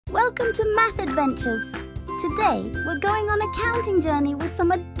Welcome to Math Adventures. Today we're going on a counting journey with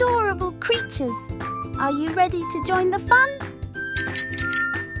some adorable creatures. Are you ready to join the fun?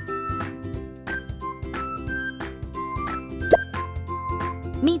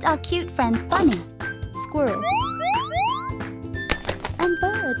 Meet our cute friend Bunny, Squirrel and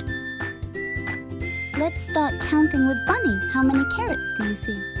Bird. Let's start counting with Bunny. How many carrots do you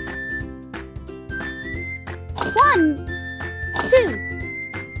see? 1, 2,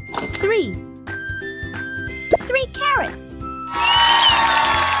 3. 3 carrots.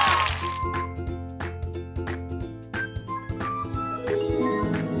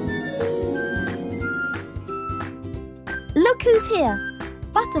 Look who's here.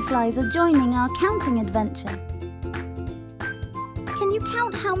 Butterflies are joining our counting adventure. Can you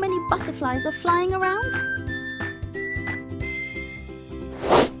count how many butterflies are flying around?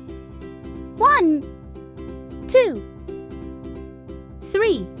 1, 2,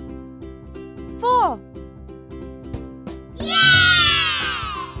 3, 4.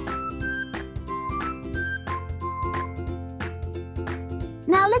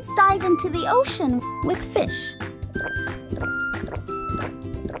 Now let's dive into the ocean with fish.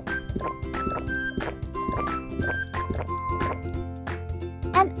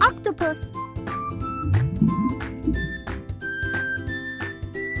 An octopus.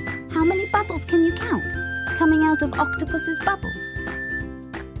 How many bubbles can you count coming out of octopus's bubbles?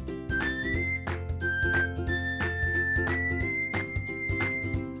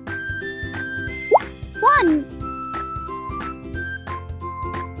 1,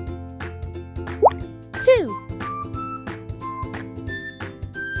 2,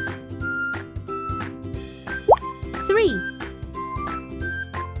 3,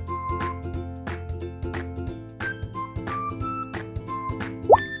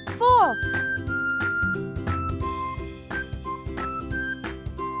 4,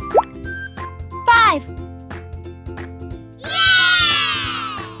 5.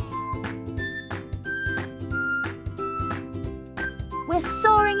 We're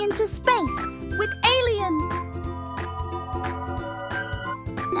soaring into space with Alien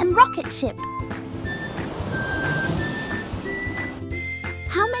and Rocket Ship.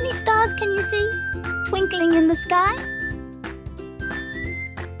 How many stars can you see twinkling in the sky?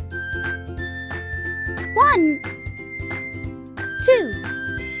 1, 2,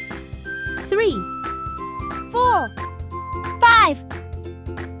 3, 4, 5,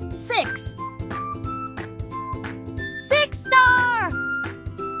 6. 6 star!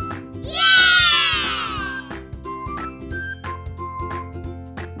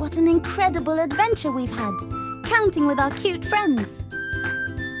 What an incredible adventure we've had, counting with our cute friends.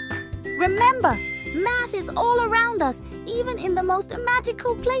 Remember, math is all around us, even in the most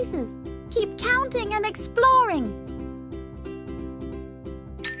magical places. Keep counting and exploring.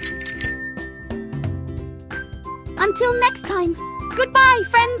 Until next time.